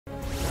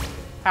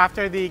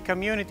After the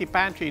community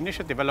pantry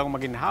initiative along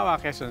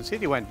Maginhawa, Quezon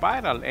City went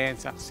viral and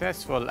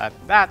successful at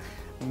that,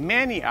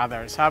 many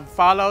others have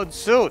followed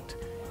suit.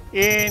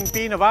 In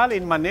Pinoval,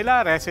 in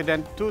Manila,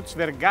 resident Toots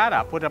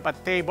Vergara put up a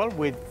table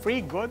with free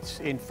goods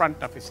in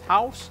front of his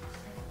house.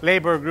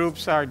 Labor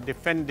groups are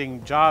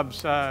defending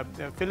jobs.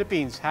 The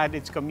Philippines had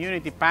its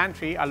community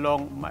pantry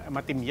along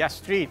Matimya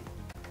Street.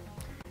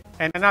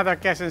 And another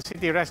Quezon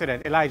City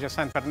resident, Elijah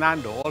San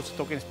Fernando, also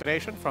took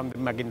inspiration from the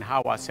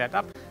Maginhawa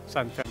setup.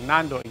 San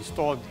Fernando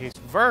installed his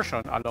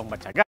version along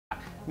Matyaga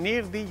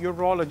near the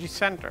Urology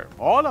Center.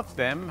 All of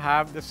them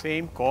have the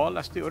same call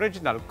as the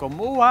original.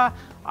 Kumuha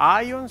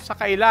ayon sa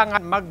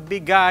kailangan,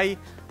 magbigay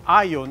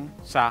ayon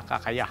sa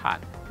kakayahan.